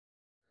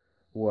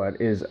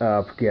What is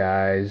up,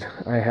 guys?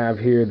 I have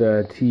here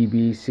the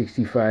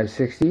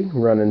TB6560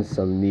 running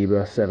some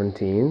NEBA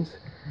 17s,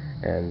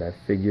 and I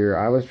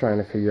was trying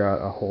to figure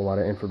out a whole lot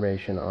of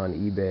information on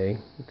eBay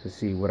to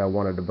see what I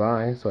wanted to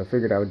buy, so I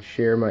figured I would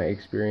share my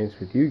experience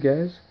with you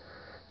guys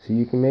so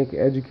you can make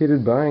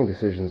educated buying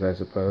decisions, I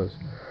suppose.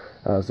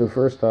 So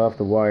first off,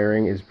 the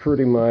wiring is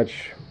pretty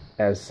much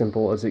as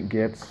simple as it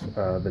gets.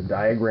 The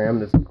diagram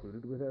that's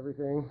included with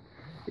everything,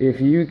 if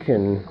you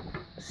can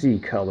see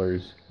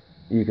colors,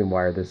 you can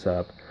wire this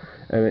up.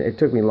 I mean, it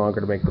took me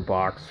longer to make the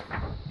box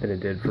than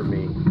it did for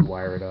me to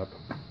wire it up.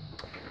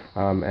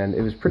 And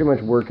it was pretty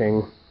much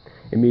working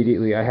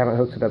immediately. I haven't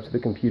hooked it up to the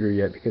computer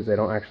yet because I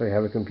don't actually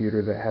have a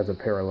computer that has a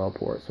parallel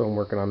port, so I'm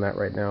working on that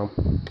right now.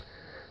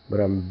 But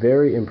I'm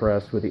very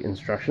impressed with the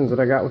instructions that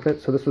I got with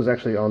it. So this was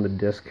actually on the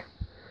disc.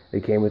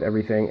 They came with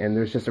everything, and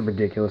there's just a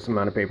ridiculous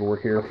amount of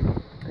paperwork here.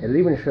 And it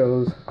even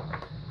shows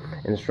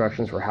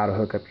instructions for how to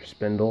hook up your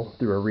spindle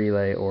through a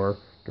relay or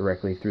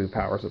directly through the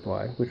power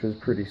supply, which was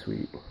pretty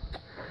sweet.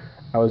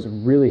 I was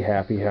really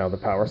happy how the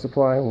power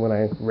supply, when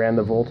I ran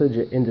the voltage,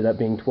 it ended up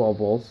being 12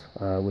 volts,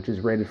 which is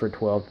rated for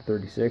 12 to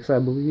 36, I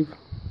believe.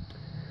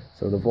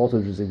 So the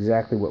voltage was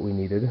exactly what we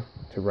needed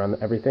to run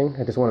everything.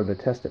 I just wanted to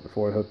test it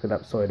before I hooked it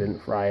up so I didn't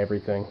fry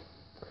everything.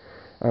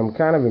 I'm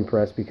kind of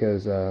impressed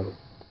because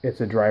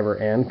it's a driver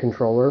and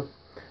controller,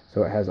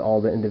 so it has all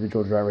the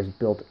individual drivers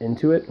built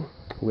into it,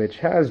 which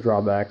has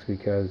drawbacks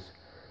because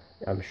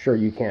I'm sure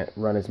you can't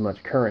run as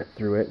much current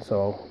through it,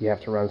 so you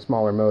have to run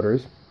smaller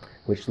motors,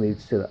 which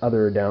leads to the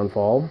other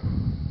downfall.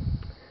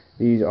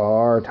 These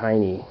are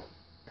tiny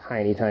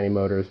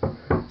motors,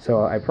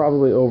 so I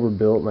probably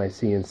overbuilt my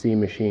CNC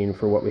machine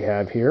for what we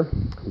have here,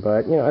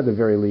 but you know, at the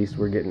very least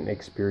we're getting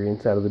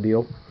experience out of the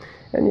deal,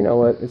 and you know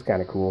what, it's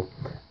kind of cool.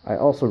 I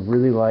also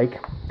really like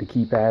the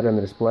keypad on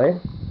the display.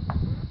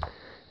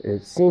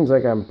 It seems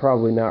like I'm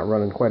probably not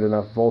running quite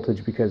enough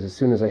voltage because as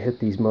soon as I hit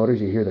these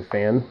motors you hear the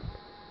fan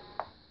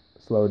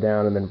slow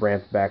down and then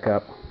ramp back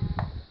up.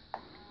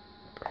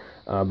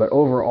 But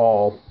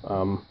overall,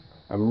 I'm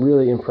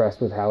really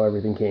impressed with how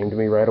everything came to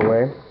me right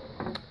away.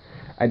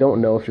 I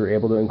don't know if you're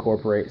able to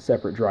incorporate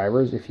separate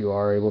drivers. If you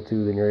are able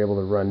to, then you're able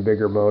to run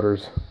bigger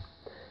motors.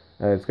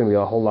 It's going to be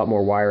a whole lot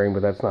more wiring,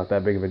 but that's not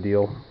that big of a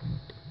deal.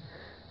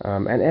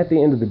 And at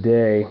the end of the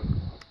day,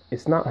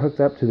 it's not hooked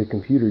up to the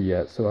computer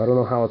yet, so I don't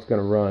know how it's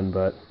going to run,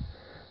 but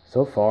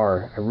so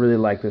far, I really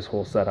like this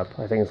whole setup.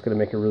 I think it's going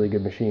to make a really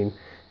good machine.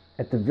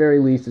 At the very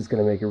least, it's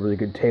going to make a really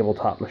good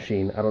tabletop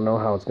machine. I don't know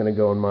how it's going to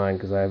go in mine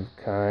because I have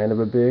kind of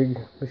a big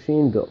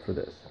machine built for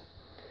this.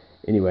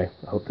 Anyway,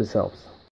 I hope this helps.